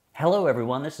Hello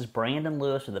everyone, this is Brandon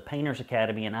Lewis of the Painters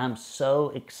Academy, and I'm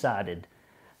so excited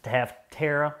to have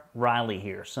Tara Riley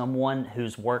here, someone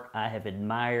whose work I have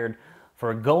admired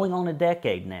for going on a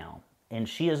decade now. And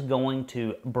she is going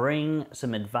to bring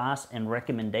some advice and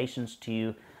recommendations to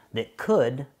you that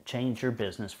could change your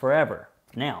business forever.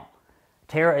 Now,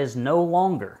 Tara is no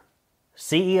longer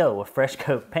CEO of Fresh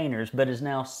Coat Painters, but is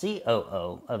now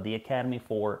COO of the Academy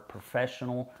for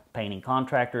Professional Painting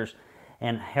Contractors,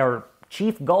 and her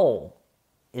chief goal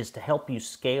is to help you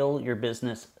scale your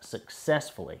business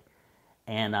successfully.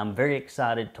 And I'm very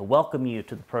excited to welcome you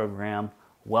to the program.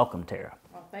 Welcome, Tara.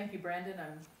 Well, thank you, Brandon.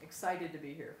 I'm excited to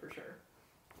be here for sure.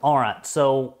 All right,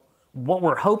 so what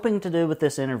we're hoping to do with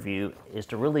this interview is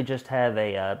to really just have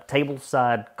a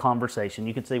tableside conversation.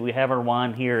 You can see we have our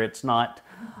wine here. It's not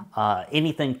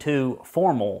anything too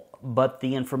formal, but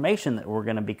the information that we're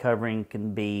going to be covering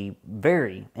can be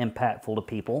very impactful to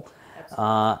people.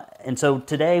 And so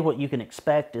today what you can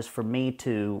expect is for me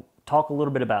to talk a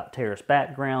little bit about Tara's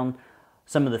background,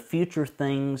 some of the future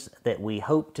things that we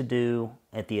hope to do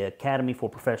at the Academy for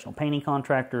Professional Painting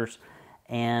Contractors,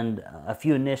 and a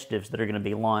few initiatives that are going to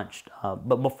be launched.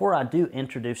 But before I do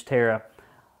introduce Tara,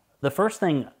 the first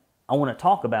thing I want to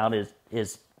talk about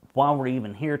is why we're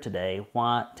even here today,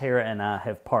 why Tara and I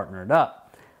have partnered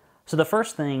up. So the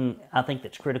first thing I think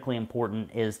that's critically important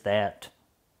is that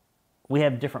we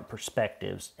have different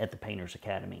perspectives at the Painters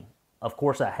Academy. Of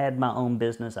course, I had my own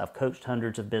business. I've coached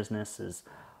hundreds of businesses.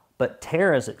 But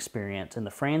Tara's experience in the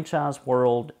franchise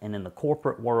world and in the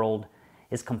corporate world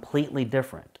is completely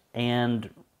different. And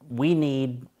we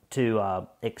need to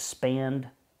expand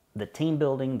the team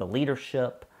building, the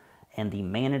leadership, and the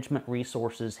management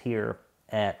resources here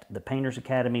at the Painters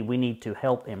Academy. We need to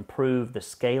help improve the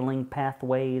scaling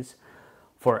pathways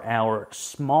for our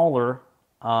smaller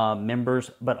members,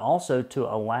 but also to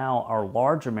allow our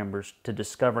larger members to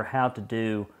discover how to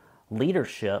do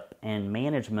leadership and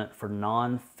management for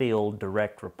non-field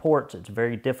direct reports. It's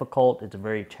very difficult. It's a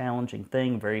very challenging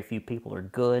thing. Very few people are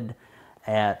good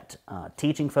at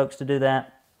teaching folks to do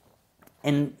that.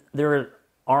 And there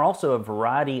are also a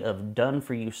variety of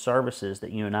done-for-you services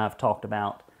that you and I have talked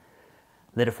about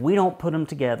that if we don't put them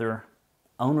together,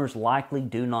 owners likely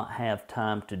do not have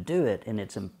time to do it. And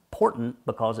it's important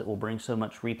because it will bring so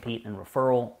much repeat and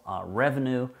referral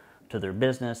revenue to their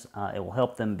business. It will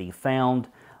help them be found,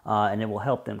 and it will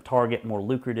help them target more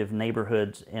lucrative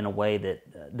neighborhoods in a way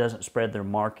that doesn't spread their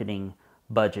marketing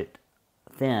budget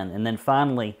thin. And then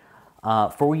finally,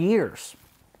 for years,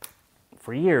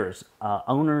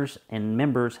 owners and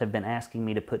members have been asking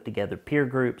me to put together peer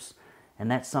groups, and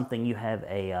that's something you have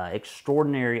a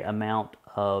extraordinary amount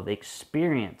of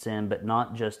experience in, but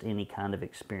not just any kind of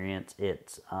experience.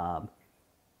 It's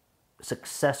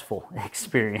successful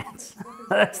experience.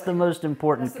 That's the most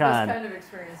important kind. That's the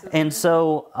best kind of experience. And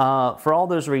so for all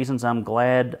those reasons, I'm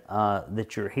glad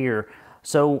that you're here.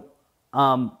 So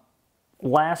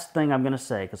last thing I'm going to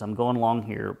say, because I'm going along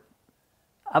here,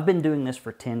 I've been doing this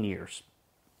for 10 years.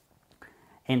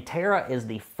 And Tara is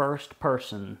the first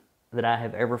person that I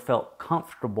have ever felt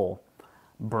comfortable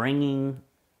bringing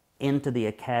into the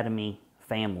Academy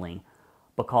family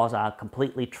because I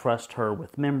completely trust her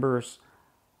with members.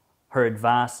 Her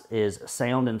advice is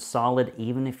sound and solid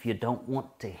even if you don't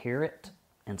want to hear it,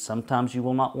 and sometimes you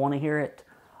will not want to hear it.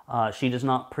 She does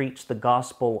not preach the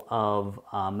gospel of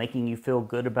making you feel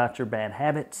good about your bad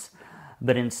habits,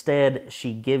 but instead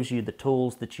she gives you the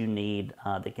tools that you need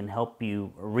that can help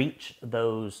you reach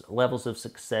those levels of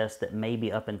success that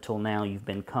maybe up until now you've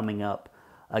been coming up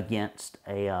against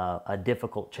a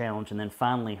difficult challenge. And then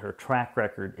finally, her track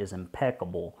record is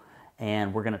impeccable,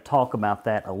 and we're going to talk about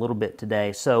that a little bit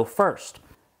today. So first,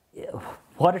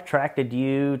 what attracted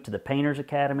you to the Painters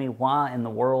Academy? Why in the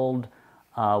world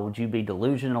would you be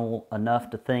delusional enough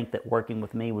to think that working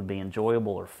with me would be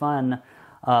enjoyable or fun?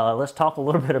 Let's talk a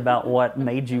little bit about what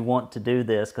made you want to do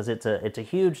this, because it's a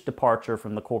huge departure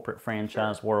from the corporate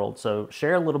franchise world. So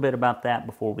share a little bit about that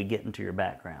before we get into your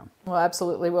background. Well,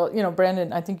 absolutely. Well,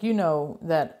 Brandon, I think you know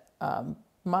that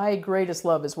my greatest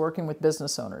love is working with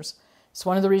business owners. It's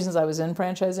one of the reasons I was in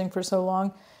franchising for so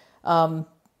long.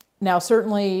 Now,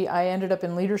 certainly, I ended up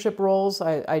in leadership roles,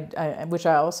 which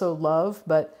I also love.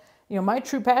 But my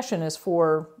true passion is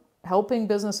for helping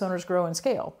business owners grow and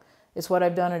scale. It's what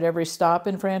I've done at every stop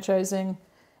in franchising,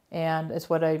 and it's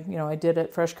what I did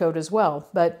at Fresh Coat as well.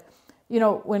 But,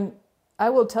 when I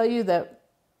will tell you that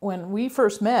when we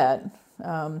first met,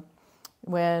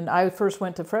 when I first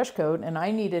went to Fresh Coat and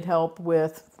I needed help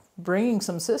with bringing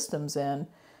some systems in,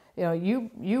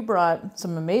 you brought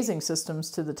some amazing systems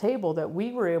to the table that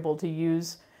we were able to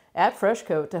use at Fresh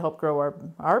Coat to help grow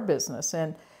our business.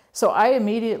 And So I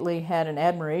immediately had an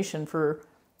admiration for,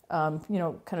 kind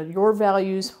of your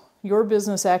values, your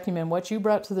business acumen, what you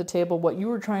brought to the table, what you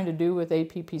were trying to do with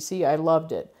APPC. I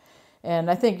loved it.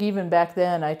 And I think even back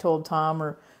then I told Tom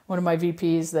or one of my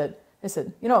VPs that I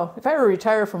said, if I ever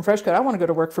retire from Freshcoat, I want to go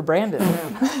to work for Brandon.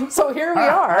 So here we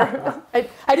are.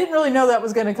 I didn't really know that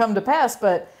was going to come to pass,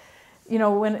 but,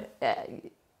 when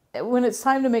it's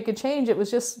time to make a change, it was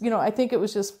just, I think it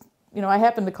was just, I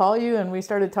happened to call you and we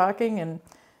started talking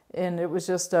and it was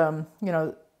just,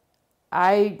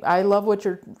 I love what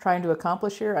you're trying to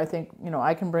accomplish here. I think,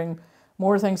 I can bring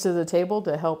more things to the table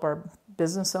to help our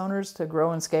business owners to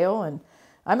grow and scale, and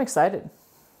I'm excited.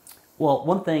 Well,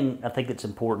 one thing I think it's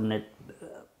important,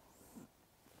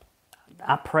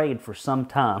 I prayed for some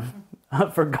time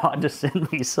for God to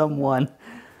send me someone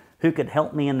who could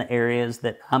help me in the areas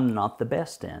that I'm not the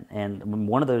best in. And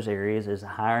one of those areas is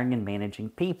hiring and managing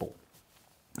people.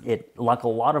 Like a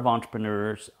lot of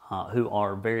entrepreneurs who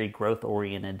are very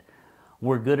growth-oriented,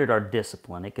 we're good at our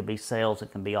discipline. It could be sales,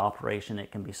 it can be operation,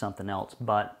 it can be something else.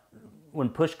 But when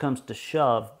push comes to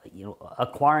shove,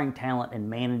 acquiring talent and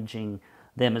managing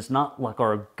them is not like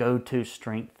our go-to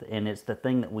strength, and it's the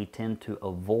thing that we tend to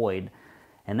avoid.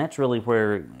 And that's really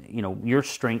where, your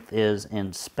strength is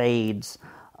in spades.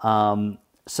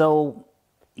 So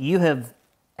you have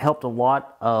helped a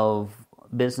lot of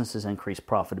businesses increase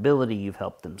profitability. You've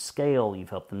helped them scale. You've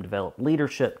helped them develop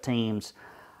leadership teams.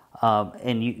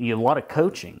 And you have a lot of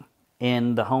coaching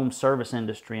in the home service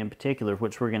industry in particular,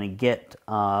 which we're going to get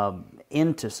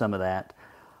into some of that.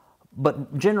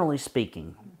 But generally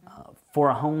speaking, for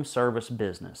a home service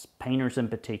business, painters in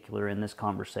particular in this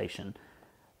conversation,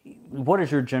 what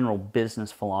is your general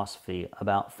business philosophy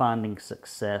about finding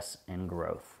success and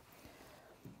growth?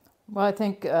 Well, I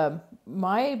think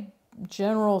my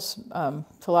general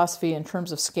philosophy in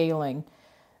terms of scaling,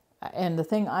 and the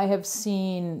thing I have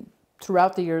seen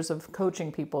throughout the years of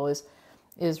coaching people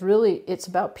is really, it's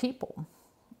about people.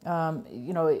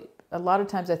 A lot of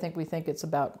times I think we think it's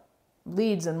about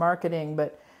leads and marketing,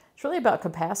 but it's really about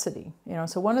capacity.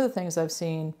 So one of the things I've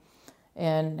seen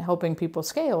in helping people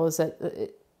scale is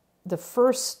that the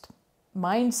first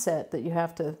mindset that you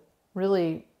have to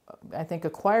really, I think,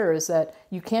 acquire is that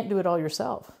you can't do it all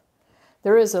yourself.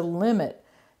 There is a limit.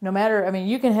 No matter,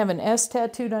 you can have an S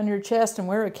tattooed on your chest and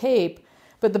wear a cape,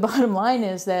 but the bottom line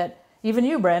is that even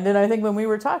you, Brandon, I think when we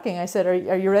were talking, I said,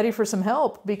 are you ready for some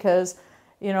help? Because,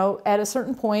 at a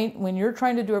certain point, when you're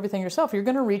trying to do everything yourself, you're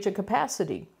going to reach a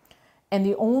capacity. And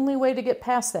the only way to get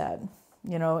past that,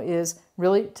 is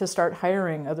really to start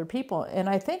hiring other people. And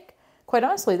I think, quite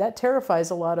honestly, that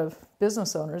terrifies a lot of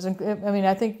business owners. And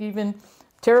I think even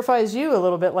terrifies you a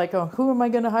little bit, like, oh, who am I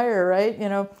going to hire, right?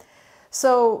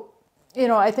 So,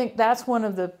 I think that's one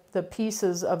of the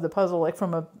pieces of the puzzle. Like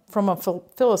from a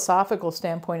philosophical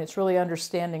standpoint, it's really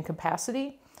understanding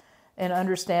capacity and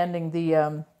understanding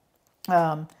the,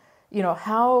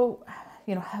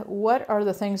 what are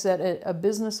the things that a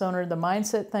business owner, the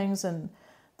mindset things and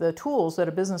the tools that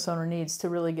a business owner needs to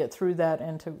really get through that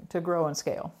and to grow and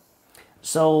scale.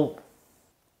 So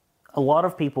a lot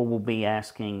of people will be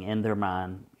asking in their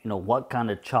mind, what kind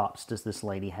of chops does this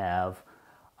lady have?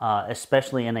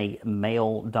 Especially in a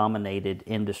male-dominated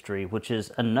industry, which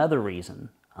is another reason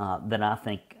that I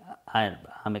think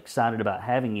I'm excited about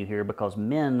having you here, because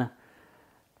men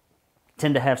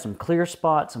tend to have some clear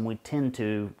spots, and we tend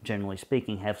to, generally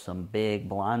speaking, have some big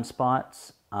blind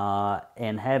spots.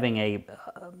 And having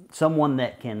someone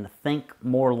that can think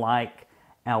more like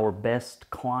our best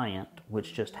client,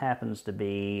 which just happens to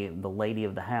be the lady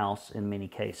of the house in many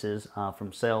cases,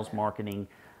 from sales, marketing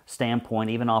standpoint,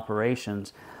 even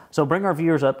operations. So bring our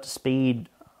viewers up to speed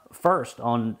first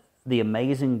on the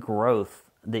amazing growth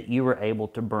that you were able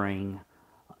to bring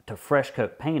to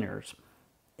Freshcoat Painters.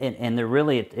 And they're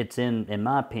really, it's in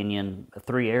my opinion,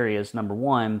 three areas. Number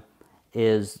one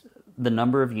is the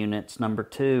number of units. Number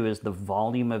two is the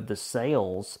volume of the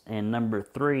sales. And number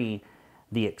three,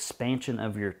 the expansion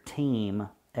of your team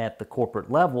at the corporate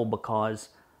level, because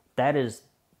that is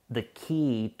the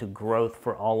key to growth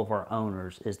for all of our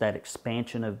owners, is that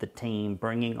expansion of the team,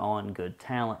 bringing on good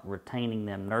talent, retaining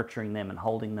them, nurturing them, and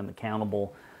holding them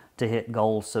accountable to hit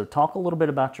goals. So talk a little bit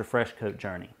about your Freshcoat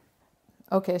journey.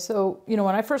 Okay, so,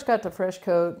 when I first got to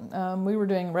Freshcoat, we were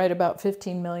doing right about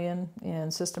 $15 million in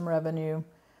system revenue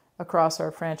across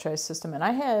our franchise system, and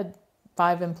I had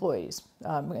 5 employees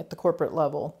at the corporate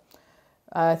level.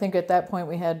 I think at that point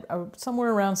we had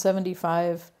somewhere around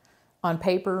 75 on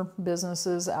paper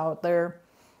businesses out there.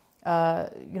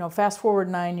 Fast forward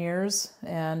 9 years,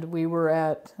 and we were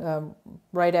at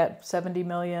right at 70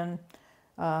 million,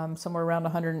 somewhere around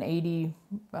 180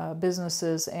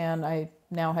 businesses, and I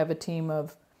now have a team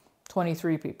of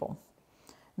 23 people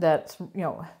that's,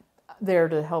 there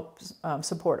to help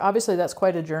support. Obviously, that's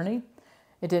quite a journey.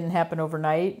 It didn't happen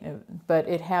overnight, but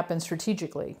it happened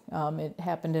strategically. It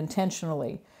happened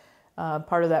intentionally.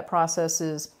 Part of that process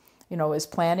is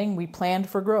planning. We planned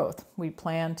for growth. We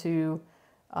planned to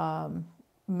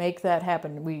make that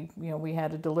happen. We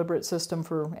had a deliberate system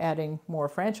for adding more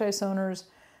franchise owners.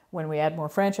 When we add more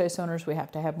franchise owners, we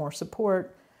have to have more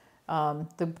support.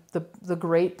 The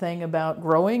great thing about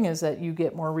growing is that you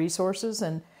get more resources,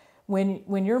 and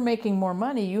when you're making more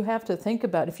money, you have to think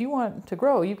about, if you want to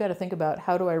grow, you've got to think about,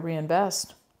 how do I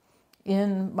reinvest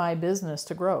in my business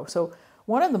to grow? So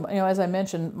one of the, as I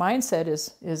mentioned, mindset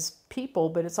is people,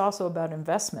 but it's also about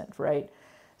investment, right?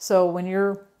 So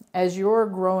as you're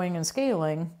growing and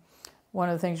scaling, one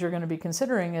of the things you're going to be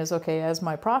considering is, okay, as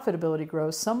my profitability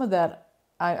grows, some of that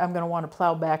I'm going to want to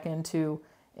plow back into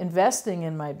investing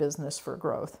in my business for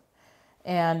growth.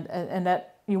 And that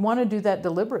you want to do that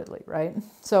deliberately, right?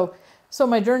 So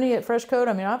my journey at FreshCoat,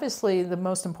 obviously the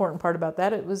most important part about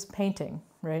that, it was painting,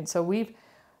 right? So we've,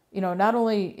 not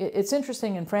only, it's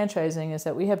interesting in franchising is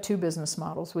that we have two business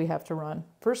models we have to run.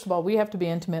 First of all, we have to be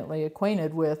intimately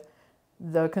acquainted with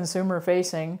the consumer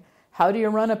facing, how do you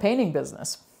run a painting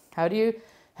business? How do you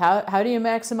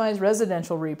maximize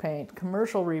residential repaint,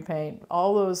 commercial repaint,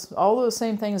 all those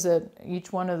same things that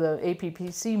each one of the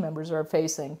APPC members are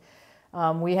facing.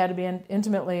 We had to be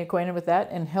intimately acquainted with that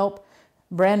and help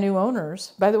brand new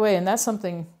owners. By the way, and that's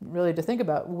something really to think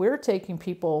about, we're taking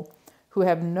people who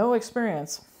have no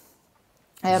experience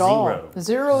at all.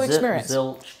 Zero experience.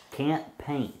 Zilch, can't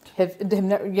paint. Have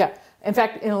never, yeah. In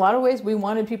fact, in a lot of ways, we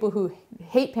wanted people who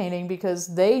hate painting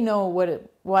because they know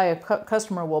why a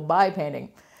customer will buy painting.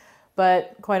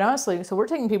 But quite honestly, so we're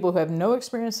taking people who have no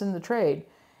experience in the trade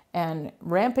and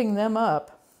ramping them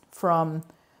up from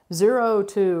zero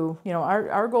to,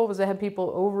 our goal was to have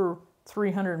people over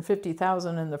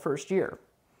 350,000 in the first year.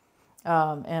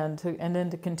 And then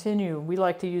to continue, we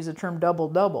like to use the term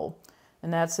double.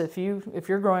 And that's if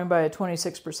you're growing by a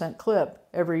 26% clip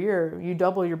every year, you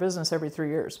double your business every 3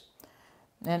 years.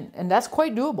 And that's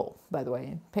quite doable, by the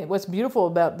way. What's beautiful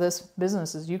about this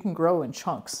business is you can grow in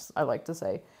chunks, I like to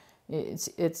say.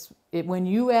 When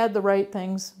you add the right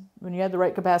things, when you add the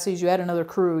right capacities, you add another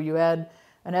crew, you add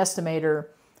an estimator,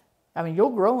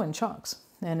 you'll grow in chunks,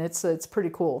 and it's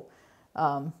pretty cool.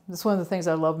 That's one of the things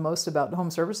I love most about the home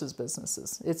services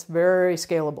businesses. It's very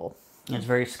scalable. It's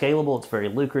very scalable. It's very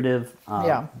lucrative.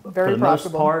 Very for the profitable.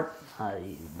 most part,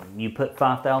 you put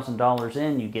 $5,000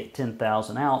 in, you get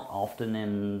 $10,000 out, often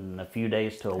in a few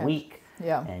days to a week.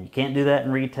 Yeah. And you can't do that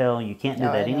in retail. You can't do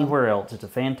that anywhere else. It's a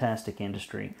fantastic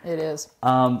industry. It is.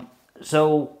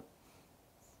 So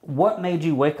what made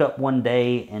you wake up one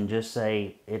day and just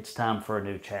say, it's time for a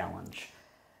new challenge?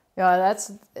 Yeah,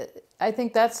 I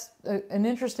think that's an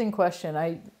interesting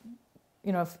question.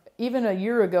 Even a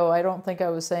year ago, I don't think I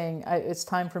was saying it's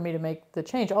time for me to make the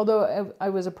change, although I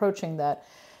was approaching that.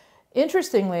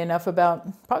 Interestingly enough,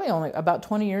 probably only about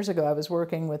 20 years ago, I was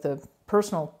working with a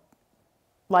personal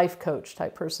life coach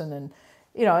type person, and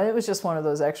it was just one of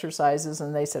those exercises,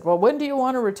 and they said, well, when do you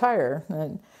want to retire?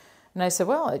 And I said,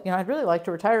 well, I'd really like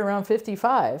to retire around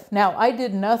 55. Now, I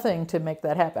did nothing to make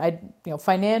that happen.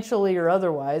 Financially or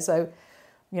otherwise,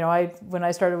 when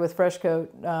I started with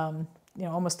FreshCoat,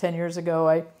 almost 10 years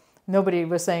ago, nobody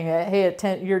was saying, hey,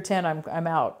 at year 10, I'm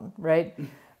out, right?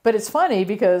 But it's funny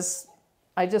because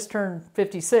I just turned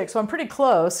 56, so I'm pretty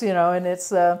close, and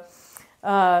it's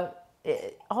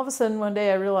all of a sudden one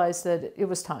day I realized that it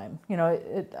was time.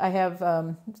 I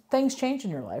have things change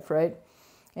in your life, right?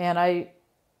 And I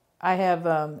have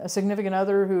a significant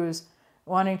other who's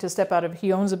wanting to step out of.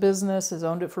 He owns a business, has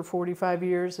owned it for 45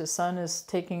 years. His son is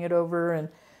taking it over, and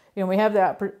we have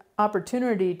the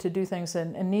opportunity to do things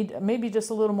and need maybe just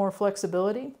a little more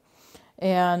flexibility.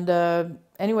 And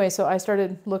anyway, so I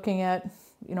started looking at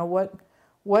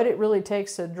what it really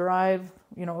takes to drive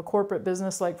a corporate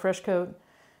business like FreshCoat,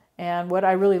 and what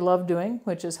I really love doing,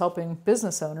 which is helping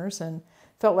business owners, and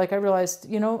felt like I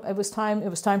realized, it was time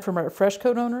for my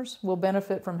FreshCoat owners. We'll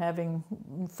benefit from having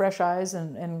fresh eyes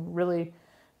and really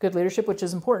good leadership, which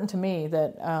is important to me.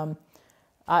 That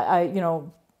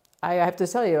I have to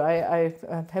tell you, I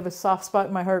have a soft spot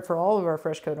in my heart for all of our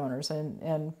FreshCoat owners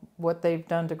and what they've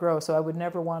done to grow. So I would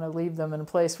never want to leave them in a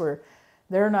place where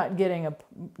they're not getting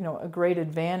a great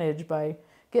advantage by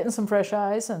getting some fresh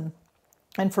eyes.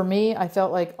 And for me, I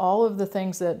felt like all of the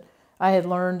things that I had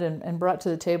learned and brought to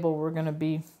the table were going to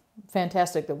be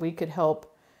fantastic, that we could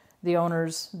help the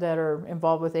owners that are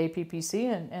involved with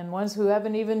APPC and ones who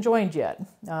haven't even joined yet.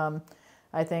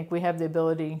 I think we have the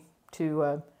ability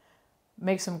to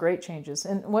make some great changes.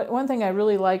 And one thing I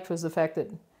really liked was the fact that,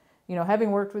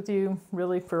 having worked with you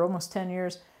really for almost 10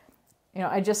 years,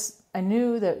 I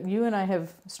knew that you and I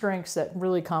have strengths that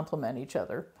really complement each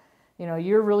other.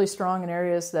 You're really strong in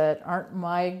areas that aren't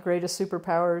my greatest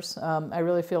superpowers. I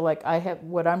really feel like I have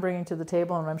what I'm bringing to the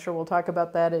table, and I'm sure we'll talk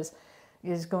about that,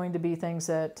 is going to be things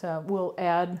that will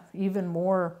add even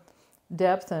more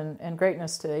depth and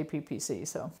greatness to APPC.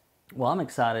 So, well, I'm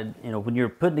excited. When you're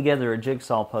putting together a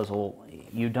jigsaw puzzle,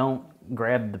 you don't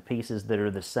grab the pieces that are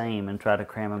the same and try to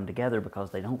cram them together because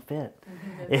they don't fit.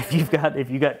 If you've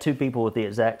got two people with the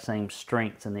exact same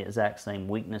strengths and the exact same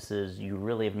weaknesses, you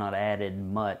really have not added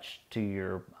much to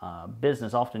your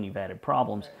business. Often you've added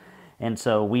problems, and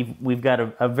so we've got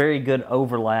a very good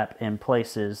overlap in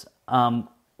places.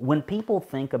 When people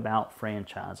think about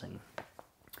franchising,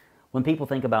 when people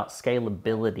think about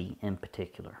scalability in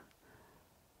particular,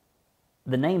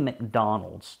 the name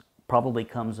McDonald's probably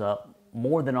comes up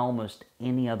more than almost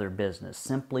any other business,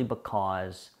 simply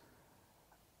because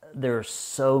there are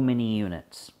so many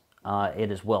units.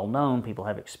 It is well known. People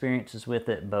have experiences with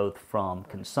it, both from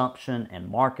consumption and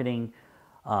marketing.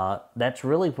 That's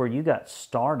really where you got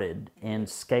started in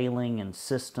scaling and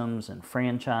systems and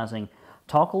franchising.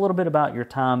 Talk a little bit about your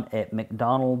time at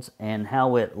McDonald's and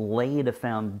how it laid a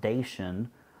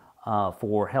foundation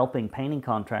for helping painting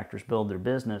contractors build their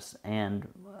business. And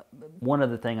one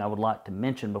other thing I would like to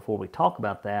mention before we talk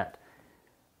about that,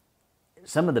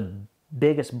 some of the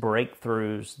biggest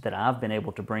breakthroughs that I've been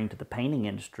able to bring to the painting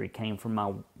industry came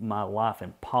from my life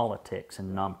in politics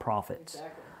and nonprofits.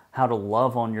 Exactly. How to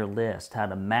love on your list, how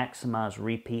to maximize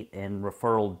repeat and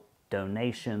referral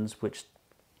donations, which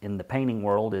in the painting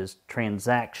world is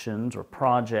transactions or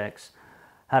projects,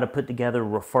 how to put together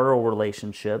referral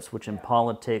relationships, which in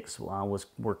politics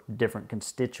were different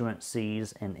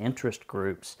constituencies and interest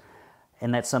groups.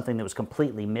 And that's something that was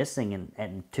completely missing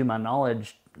and to my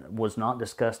knowledge was not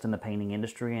discussed in the painting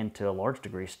industry and to a large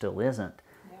degree still isn't.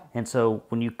 Yeah. And so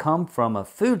when you come from a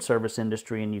food service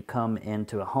industry and you come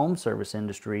into a home service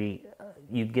industry,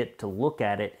 you get to look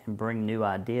at it and bring new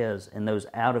ideas, and those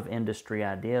out-of-industry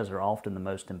ideas are often the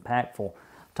most impactful.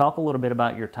 Talk a little bit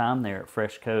about your time there at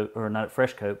Freshcoat, or not at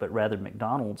Freshcoat, but rather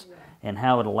McDonald's, and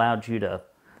how it allowed you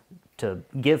to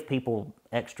give people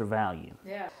extra value.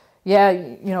 Yeah,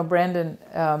 Brandon,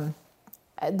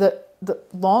 the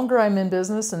longer I'm in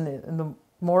business and the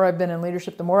more I've been in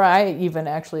leadership, the more I even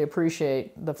actually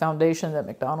appreciate the foundation that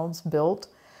McDonald's built.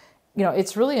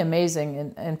 It's really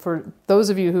amazing. And for those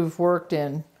of you who've worked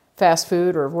in fast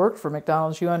food or have worked for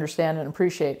McDonald's, you understand and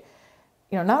appreciate,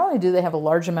 not only do they have a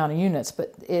large amount of units,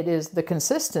 but it is the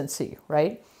consistency,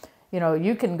 right?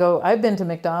 You can go, I've been to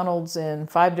McDonald's in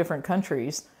 5 different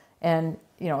countries, and,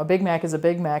 a Big Mac is a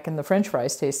Big Mac and the French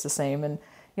fries taste the same. And,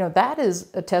 that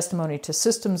is a testimony to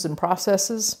systems and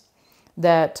processes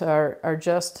that are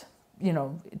just,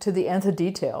 to the nth of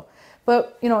detail.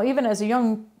 But, even as a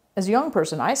young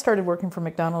person, I started working for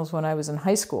McDonald's when I was in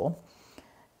high school.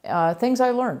 Things I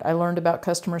learned about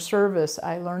customer service.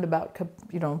 I learned about,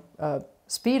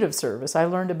 speed of service. I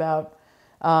learned about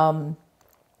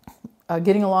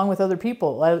getting along with other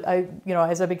people.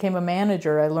 As I became a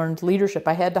manager, I learned leadership.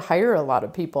 I had to hire a lot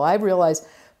of people. I realized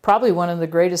probably one of the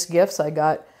greatest gifts I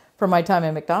got from my time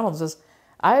at McDonald's is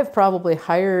I have probably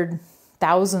hired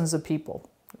thousands of people,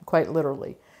 quite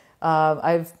literally.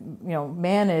 I've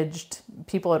managed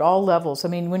people at all levels. I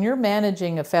mean, when you're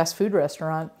managing a fast food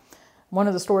restaurant, one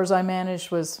of the stores I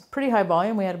managed was pretty high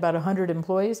volume. We had about 100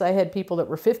 employees. I had people that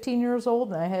were 15 years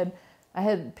old, and I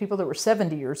had people that were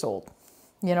 70 years old.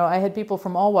 I had people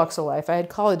from all walks of life. I had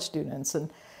college students, and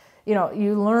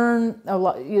you learn a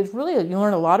lot. You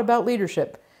learn a lot about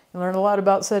leadership. You learn a lot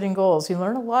about setting goals. You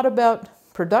learn a lot about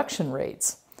production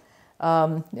rates.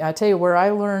 I tell you, where I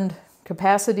learned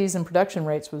capacities and production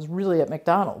rates was really at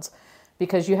McDonald's,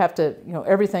 because you have to,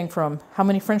 everything from how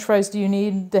many French fries do you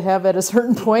need to have at a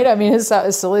certain point? I mean, as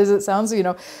silly as it sounds,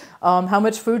 how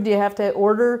much food do you have to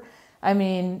order? I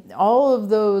mean, all of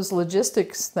those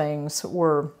logistics things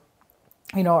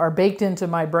are baked into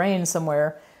my brain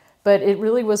somewhere, but it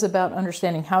really was about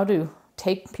understanding how to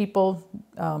take people,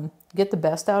 get the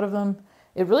best out of them.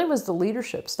 It really was the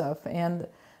leadership stuff and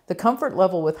the comfort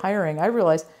level with hiring. I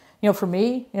realized, for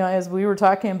me, as we were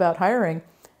talking about hiring,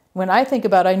 when I think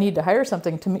about I need to hire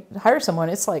someone,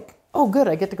 it's like, oh, good,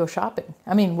 I get to go shopping.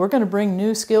 I mean, we're going to bring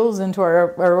new skills into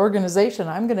our organization.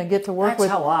 I'm going to get to work with...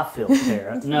 That's how I feel,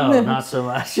 Tara. No, not so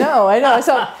much. No, I know.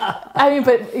 So,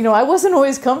 but, I wasn't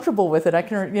always comfortable with it. I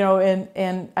can,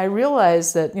 and I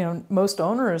realized that, most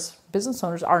business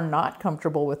owners are not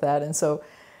comfortable with that. And so,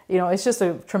 it's just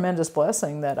a tremendous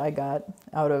blessing that I got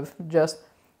out of just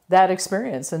that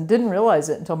experience and didn't realize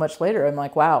it until much later. I'm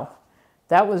like, wow,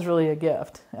 that was really a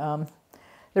gift.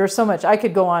 There was so much I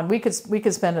could go on. We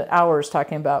could spend hours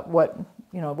talking about what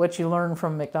you learn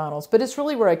from McDonald's, but it's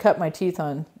really where I cut my teeth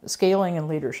on scaling and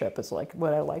leadership is like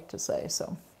what I like to say.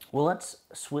 So, well, let's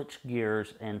switch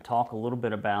gears and talk a little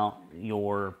bit about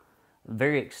your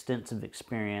very extensive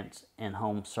experience in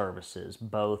home services,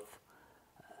 both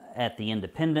at the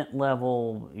independent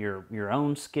level, your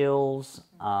own skills,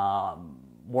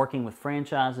 working with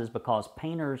franchises, because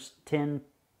painters tend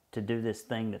to do this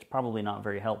thing that's probably not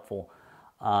very helpful,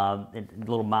 a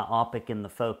little myopic in the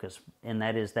focus, and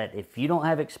that is that if you don't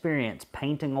have experience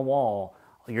painting a wall,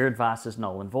 your advice is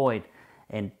null and void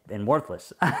and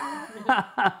worthless.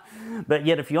 But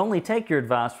yet if you only take your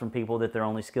advice from people that their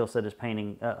only skill set is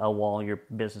painting a wall, your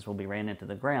business will be ran into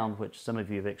the ground, which some of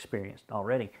you have experienced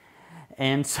already.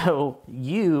 And so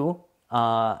you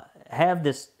have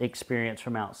this experience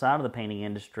from outside of the painting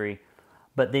industry,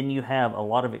 but then you have a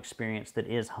lot of experience that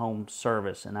is home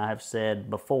service. And I have said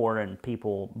before, and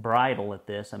people bridle at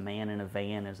this, a man in a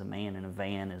van is a man in a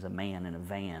van is a man in a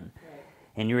van. Right.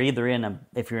 And you're either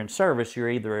if you're in service, you're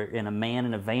either in a man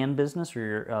in a van business or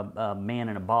you're a man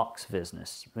in a box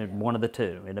business, one of the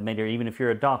two. And I mean, even if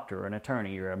you're a doctor or an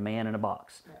attorney, you're a man in a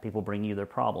box. Right. People bring you their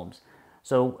problems.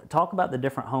 So talk about the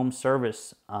different home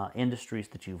service industries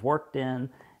that you've worked in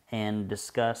and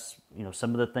discuss,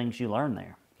 some of the things you learned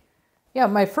there. Yeah,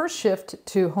 my first shift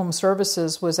to home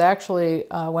services was actually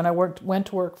when I went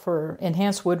to work for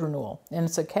Enhanced Wood Renewal, and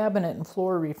it's a cabinet and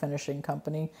floor refinishing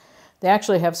company. They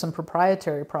actually have some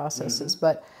proprietary processes,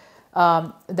 but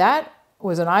that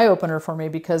was an eye-opener for me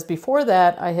because before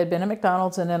that I had been at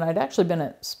McDonald's and then I'd actually been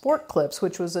at Sport Clips,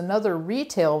 which was another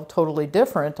retail, totally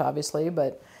different, obviously,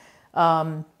 but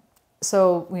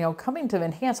so, coming to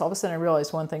Enhance, all of a sudden I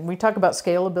realized one thing. We talk about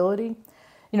scalability.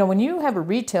 When you have a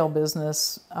retail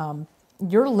business,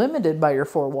 you're limited by your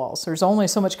four walls. There's only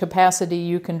so much capacity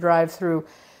you can drive through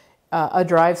a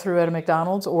drive-through at a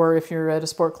McDonald's, or if you're at a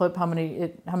Sport Clip, how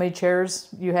many chairs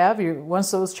you have.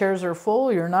 Once those chairs are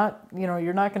full, you're not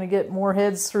going to get more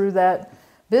heads through that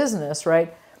business,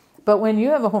 right? But when you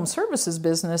have a home services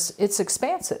business, it's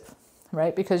expansive,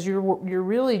 right? Because you're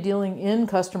really dealing in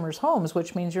customers' homes,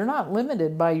 which means you're not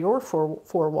limited by your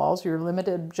four walls. You're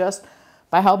limited just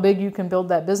by how big you can build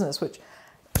that business, which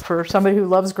for somebody who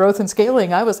loves growth and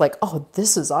scaling, I was like, oh,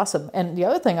 this is awesome. And the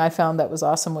other thing I found that was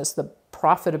awesome was the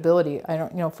profitability.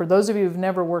 For those of you who've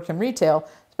never worked in retail,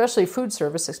 especially food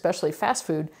service, especially fast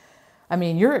food, I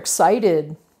mean, you're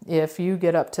excited if you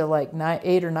get up to like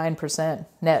 8 or 9%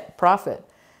 net profit.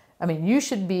 I mean, you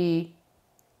should be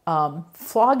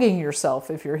flogging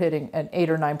yourself if you're hitting an 8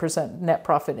 or 9% net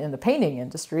profit in the painting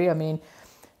industry. I mean,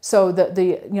 so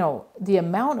the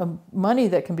amount of money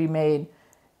that can be made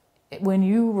when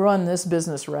you run this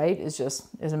business right is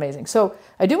amazing. So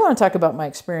I do want to talk about my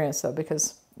experience though,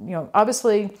 because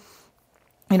obviously,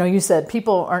 you said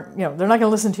people aren't, they're not going to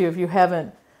listen to you if you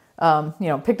haven't,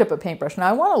 picked up a paintbrush. Now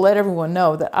I want to let everyone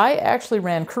know that I actually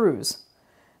ran crews.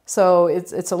 So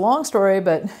it's a long story,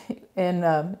 but in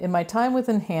my time with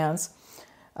Enhance,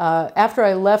 after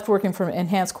I left working for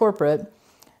Enhance Corporate,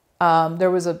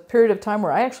 there was a period of time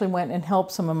where I actually went and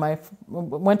helped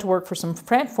went to work for some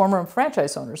former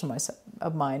franchise owners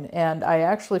of mine. And I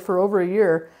actually, for over a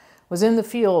year, was in the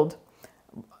field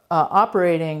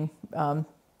operating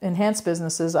Enhance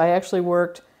businesses. I actually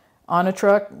worked on a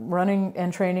truck running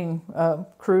and training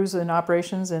crews and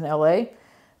operations in LA.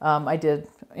 I did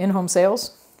in-home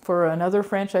sales for another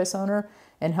franchise owner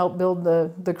and helped build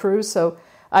the crews. So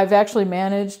I've actually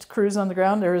managed crews on the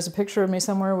ground. There is a picture of me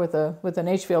somewhere with an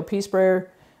HVLP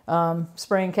sprayer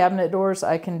spraying cabinet doors.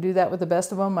 I can do that with the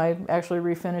best of them. I actually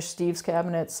refinished Steve's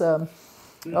cabinets, I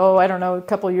don't know, a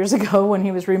couple of years ago when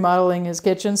he was remodeling his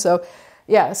kitchen. So,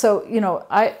 yeah,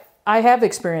 I have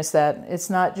experienced that. It's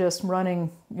not just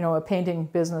running, a painting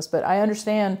business, but I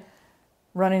understand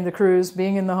running the crews,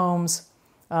 being in the homes,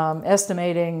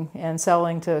 estimating and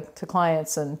selling to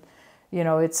clients, and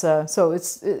it's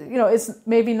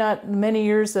maybe not many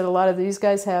years that a lot of these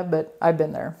guys have, but I've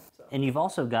been there. And you've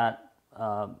also got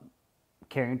not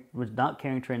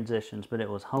caring transitions, but it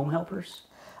was home helpers.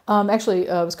 Actually,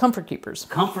 it was comfort keepers.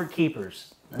 Comfort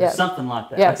keepers. Yeah. Something like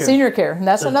that. Yeah, okay. Senior care. And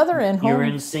that's another in-home. You're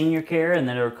in senior care, and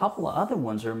there are a couple of other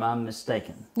ones, or am I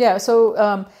mistaken? Yeah,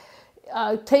 so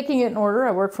taking it in order,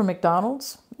 I worked for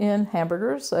McDonald's in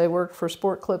hamburgers. I worked for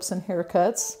Sport Clips and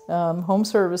haircuts, home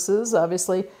services,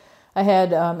 obviously. I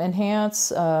had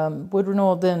Enhance, Wood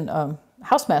Renewal, then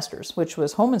Housemasters, which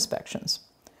was home inspections.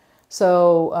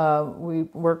 So I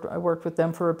worked with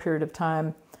them for a period of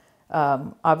time.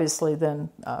 Obviously, then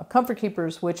Comfort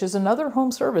Keepers, which is another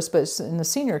home service, but it's in the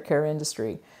senior care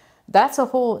industry. That's a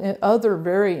whole other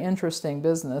very interesting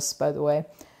business, by the way.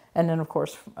 And then, of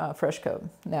course, FreshCode.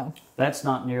 Now, that's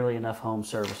not nearly enough home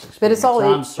service experience. But it's all.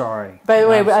 I'm sorry. By the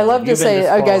way, I love to You've say,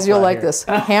 been guys, you'll like here. this: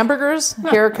 hamburgers,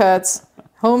 haircuts,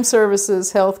 home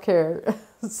services, healthcare.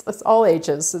 It's all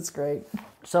H's. It's great.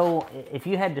 So, if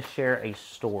you had to share a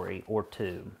story or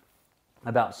two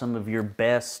about some of your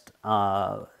best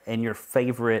and your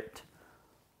favorite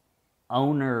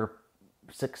owner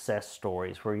success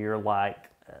stories, where you're like,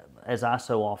 as I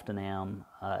so often am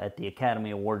at the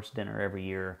Academy Awards dinner every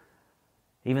year,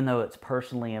 even though it's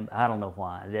personally, I don't know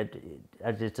why,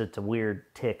 it's a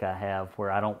weird tick I have where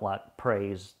I don't like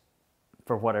praise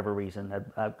for whatever reason.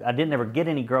 I didn't ever get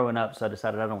any growing up, so I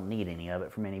decided I don't need any of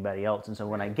it from anybody else. And so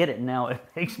when I get it now, it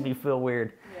makes me feel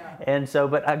weird. Yeah. And so,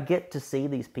 but I get to see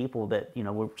these people that,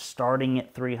 were starting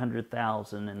at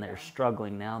 300,000 and they're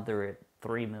struggling. Now they're at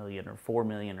 3 million or 4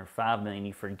 million or 5 million.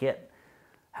 You forget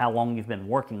how long you've been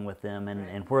working with them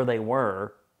and where they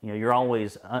were. They're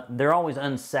always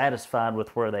unsatisfied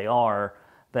with where they are,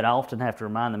 but I often have to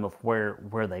remind them of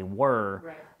where they were.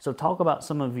 Right. So talk about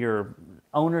some of your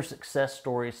owner success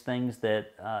stories, things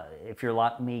that, if you're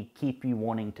like me, keep you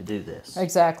wanting to do this.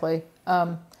 Exactly.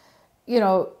 And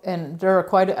there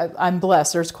are I'm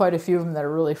blessed. There's quite a few of them that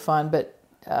are really fun, but,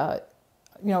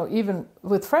 even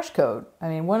with FreshCode, I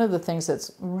mean, one of the things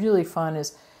that's really fun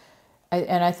is,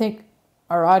 and I think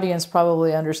our audience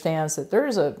probably understands that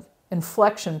there's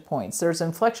inflection points. There's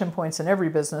inflection points in every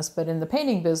business, but in the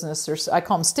painting business, I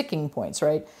call them sticking points,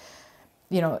 right?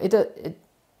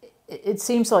 It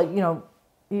seems like,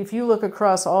 if you look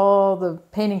across all the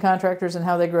painting contractors and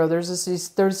how they grow, there's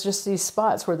just these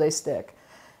spots where they stick.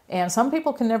 And some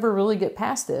people can never really get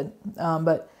past it,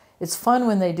 but it's fun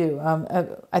when they do.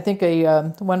 I think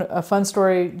a fun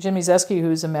story, Jimmy Zeski,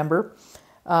 who's a member.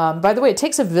 By the way, it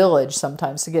takes a village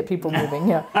sometimes to get people moving.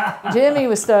 Jimmy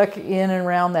was stuck in and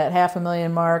around that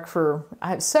 $500,000 mark for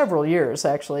several years,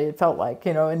 actually, it felt like,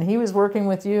 and he was working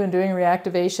with you and doing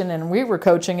reactivation, and we were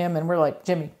coaching him, and we're like,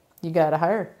 Jimmy, you got to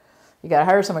hire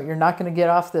somebody. You're not going to get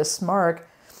off this mark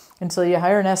until you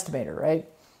hire an estimator, right?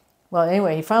 Well,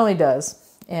 anyway, he finally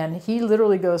does, and he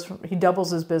literally he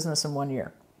doubles his business in 1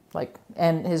 year,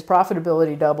 and his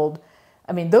profitability doubled.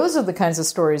 I mean, those are the kinds of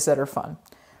stories that are fun.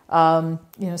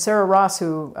 Sarah Ross,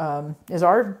 who is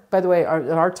by the way,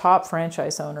 our top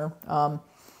franchise owner,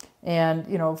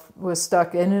 and was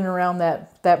stuck in and around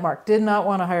that mark. Did not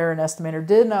want to hire an estimator.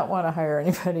 Did not want to hire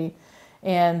anybody,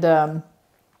 and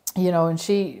and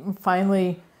she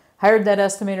finally hired that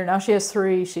estimator. Now she has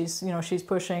 3. She's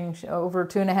pushing over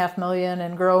 $2.5 million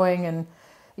and growing, and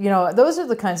those are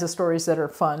the kinds of stories that are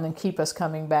fun and keep us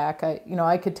coming back.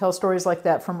 I could tell stories like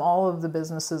that from all of the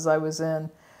businesses I was in.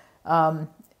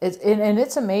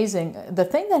 It's amazing. The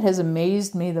thing that has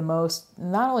amazed me the most,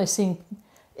 not only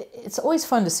it's always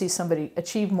fun to see somebody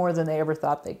achieve more than they ever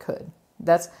thought they could.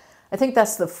 I think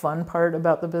that's the fun part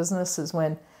about the business, is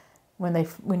when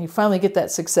you finally get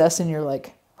that success and you're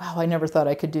like, wow, I never thought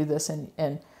I could do this,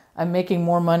 and I'm making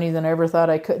more money than I ever thought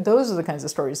I could. Those are the kinds of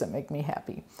stories that make me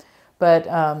happy. But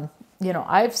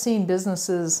I've seen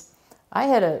businesses.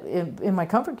 In my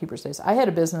Comfort Keepers days, I had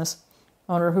a business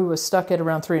owner who was stuck at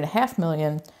around $3.5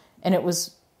 million, and it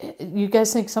was. You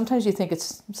guys sometimes you think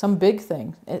it's some big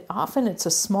thing. Often it's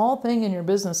a small thing in your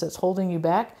business that's holding you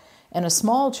back, and a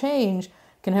small change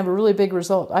can have a really big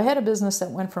result. I had a business that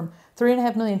went from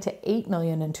 $3.5 million to $8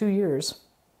 million in 2 years,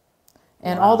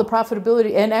 and all the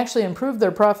profitability, and actually improved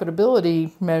their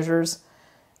profitability measures,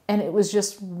 and it was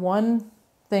just one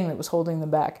thing that was holding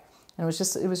them back, and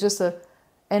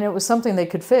and it was something they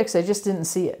could fix. They just didn't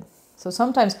see it. So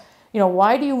sometimes.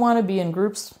 Why do you want to be in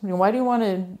groups? Why do you want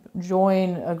to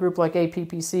join a group like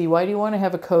APPC? Why do you want to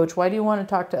have a coach? Why do you want to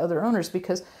talk to other owners?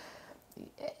 Because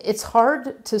it's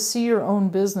hard to see your own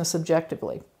business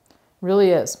objectively. It really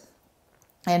is.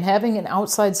 And having an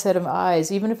outside set of eyes,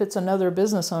 even if it's another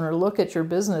business owner, look at your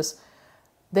business,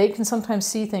 they can sometimes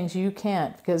see things you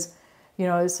can't. Because,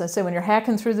 as I say, when you're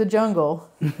hacking through the jungle,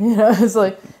 it's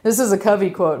like, this is a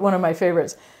Covey quote, one of my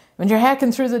favorites. When you're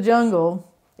hacking through the jungle,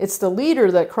 it's the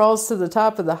leader that crawls to the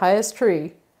top of the highest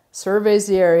tree, surveys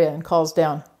the area, and calls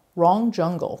down, wrong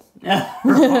jungle.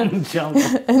 Wrong jungle.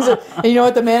 And you know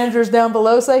what the managers down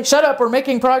below say? Shut up, we're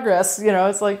making progress.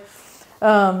 It's like,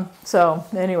 so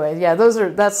anyway, yeah,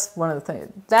 that's one of the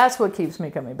things. That's what keeps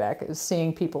me coming back, is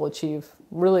seeing people achieve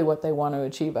really what they want to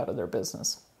achieve out of their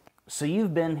business. So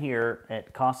you've been here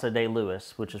at Casa de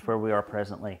Lewis, which is where we are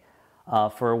presently,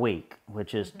 for a week,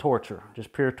 which is torture,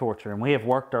 just pure torture. And we have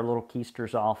worked our little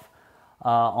keisters off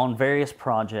on various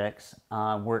projects.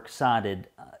 We're excited.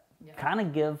 Kind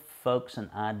of give folks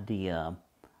an idea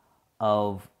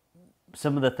of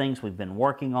some of the things we've been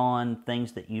working on,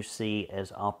 things that you see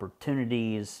as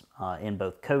opportunities in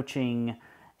both coaching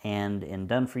and in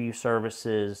done-for-you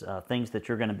services, things that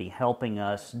you're going to be helping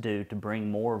us do to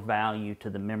bring more value to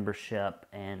the membership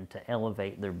and to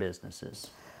elevate their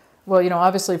businesses. Well,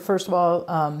 obviously, first of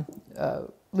all,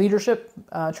 leadership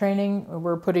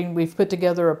training. We've put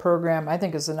together a program. I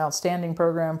think is an outstanding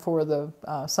program for the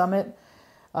summit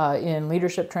in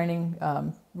leadership training.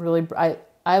 Really,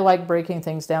 I like breaking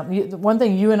things down. One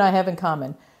thing you and I have in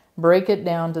common: break it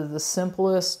down to the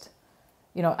simplest.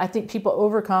 I think people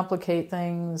overcomplicate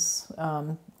things.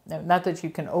 Not that you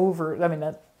can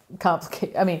not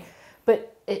complicate.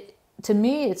 But to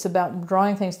me, it's about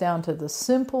drawing things down to the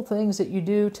simple things that you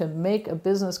do to make a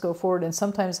business go forward. And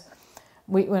sometimes,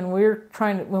 when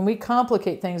we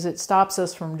complicate things, it stops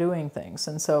us from doing things.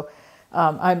 And so,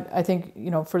 I think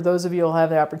for those of you who'll have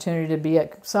the opportunity to be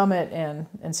at Summit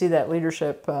and see that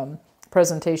leadership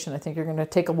presentation, I think you're going to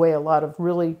take away a lot of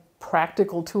really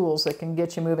practical tools that can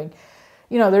get you moving.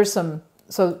 There's some,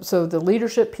 so the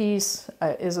leadership piece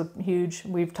is a huge,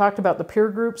 we've talked about the peer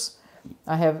groups.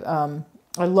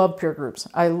 I love peer groups.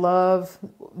 I love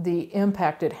the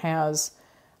impact it has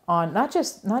on not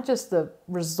just the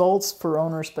results for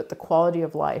owners, but the quality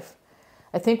of life.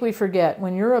 I think we forget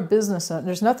when you're a business owner,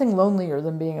 there's nothing lonelier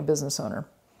than being a business owner.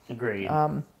 Agreed.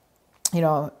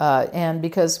 And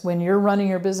because when you're running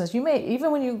your business,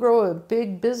 even when you grow a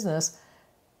big business,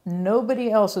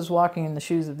 nobody else is walking in the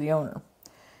shoes of the owner.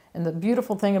 And the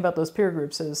beautiful thing about those peer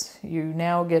groups is you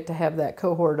now get to have that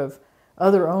cohort of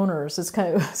other owners. It's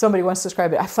kind of, somebody once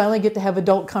described it, I finally get to have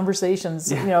adult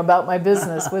conversations, about my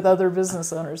business with other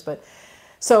business owners. But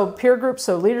so peer groups,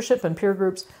 so leadership and peer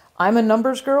groups. I'm a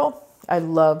numbers girl. I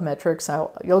love metrics.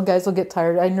 You guys will get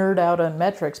tired. I nerd out on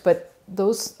metrics, but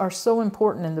those are so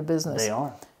important in the business. They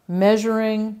are.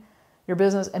 Measuring your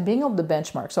business and being able to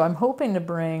benchmark. So I'm hoping to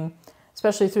bring,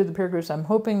 especially through the peer groups, I'm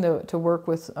hoping to work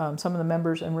with some of the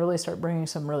members and really start bringing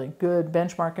some really good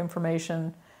benchmark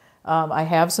information. I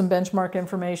have some benchmark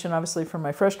information, obviously, from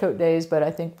my Fresh Coat days, but I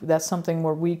think that's something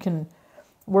where we can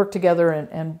work together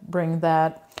and bring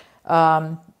that.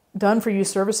 Done for you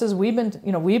services. We've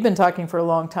been talking for a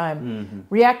long time.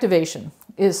 Mm-hmm. Reactivation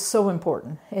is so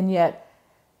important, and yet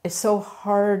it's so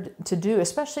hard to do,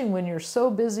 especially when you're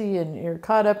so busy and you're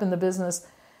caught up in the business.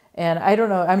 And I don't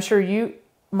know. I'm sure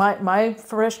my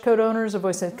Fresh Coat owners have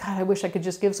always said, "God, I wish I could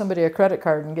just give somebody a credit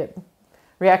card and get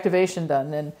reactivation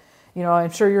done." And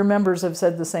I'm sure your members have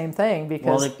said the same thing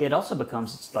because it also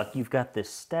becomes it's like you've got this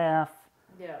staff.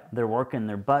 Yeah. They're working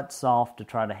their butts off to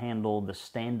try to handle the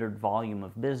standard volume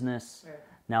of business. Right.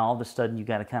 Now, all of a sudden, you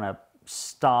got to kind of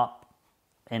stop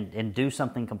and do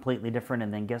something completely different.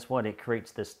 And then guess what? It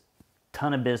creates this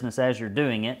ton of business as you're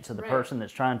doing it. So the person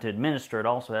that's trying to administer it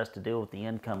also has to deal with the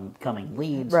incoming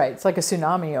leads. Right. It's like a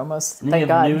tsunami almost. And then you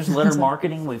have newsletter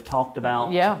marketing. We've talked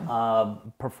about yeah.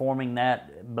 Performing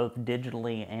that both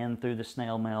digitally and through the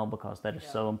snail mail because that is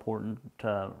so important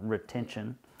to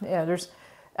retention. Yeah, there's...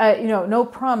 no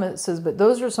promises, but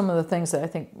those are some of the things that I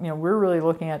think, we're really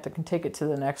looking at that can take it to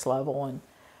the next level. And,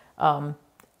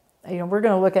 we're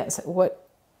going to look at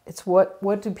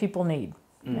what do people need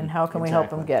and how can we help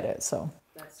them get it? So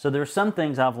there's some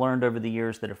things I've learned over the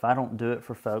years that if I don't do it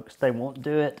for folks, they won't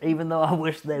do it, even though I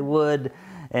wish they would.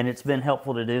 And it's been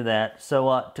helpful to do that.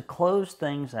 So to close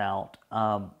things out,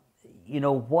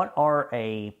 what are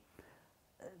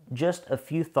just a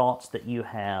few thoughts that you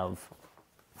have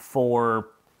for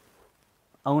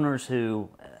owners who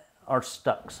are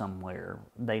stuck somewhere?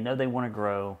 They know they want to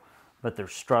grow, but they're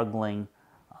struggling.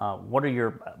 What are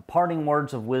your parting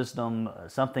words of wisdom,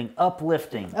 something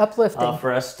uplifting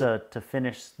for us to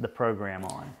finish the program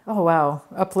on? Oh, wow.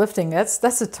 Uplifting.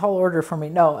 That's a tall order for me.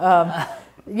 No.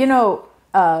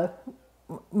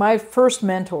 My first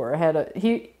mentor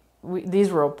these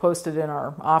were all posted in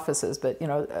our offices, but,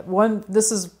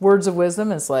 this is words of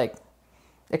wisdom. It's like,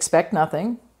 expect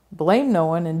nothing, blame no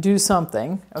one, and do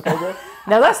something. Okay.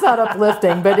 Now that's not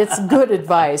uplifting, but it's good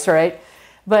advice, right?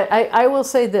 But I will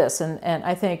say this, and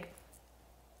I think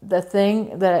the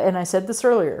thing that, and I said this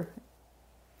earlier,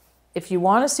 if you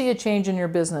want to see a change in your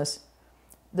business,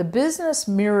 the business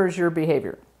mirrors your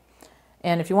behavior.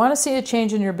 And if you want to see a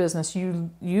change in your business,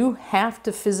 you have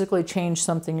to physically change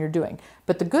something you're doing.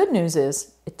 But the good news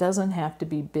is it doesn't have to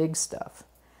be big stuff.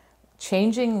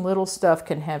 Changing little stuff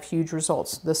can have huge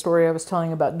results. The story I was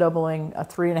telling about doubling a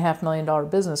 $3.5 million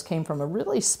business came from a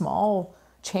really small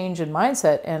change in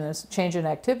mindset and a change in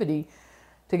activity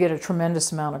to get a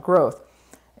tremendous amount of growth.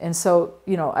 And so,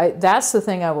 that's the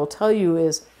thing I will tell you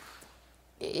is,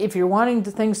 if you're wanting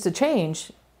things to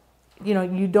change,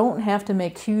 you don't have to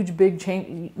make huge, big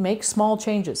change. Make small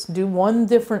changes. Do one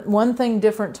thing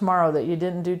different tomorrow that you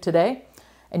didn't do today,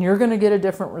 and you're going to get a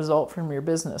different result from your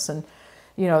business. And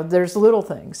there's little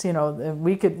things.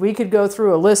 We could go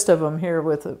through a list of them here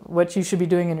with what you should be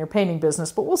doing in your painting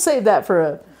business, but we'll save that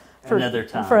for another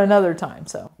time. For another time.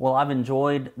 So, well, I've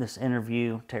enjoyed this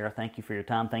interview, Tara. Thank you for your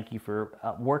time. Thank you for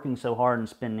working so hard and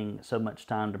spending so much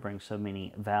time to bring so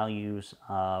many values,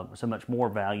 so much more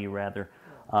value rather,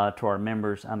 to our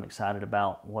members. I'm excited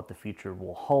about what the future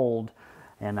will hold.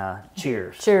 And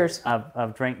cheers. Cheers.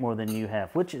 I've drank more than you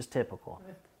have, which is typical.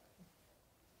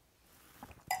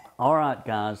 All right,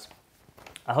 guys.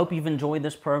 I hope you've enjoyed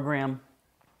this program.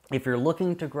 If you're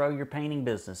looking to grow your painting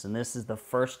business and this is the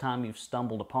first time you've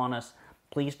stumbled upon us,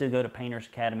 please do go to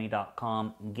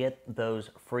paintersacademy.com, get those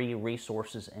free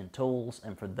resources and tools.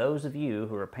 And for those of you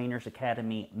who are Painters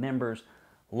Academy members,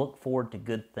 look forward to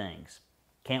good things.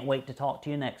 Can't wait to talk to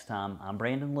you next time. I'm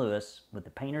Brandon Lewis with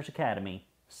the Painters Academy,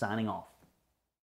 signing off.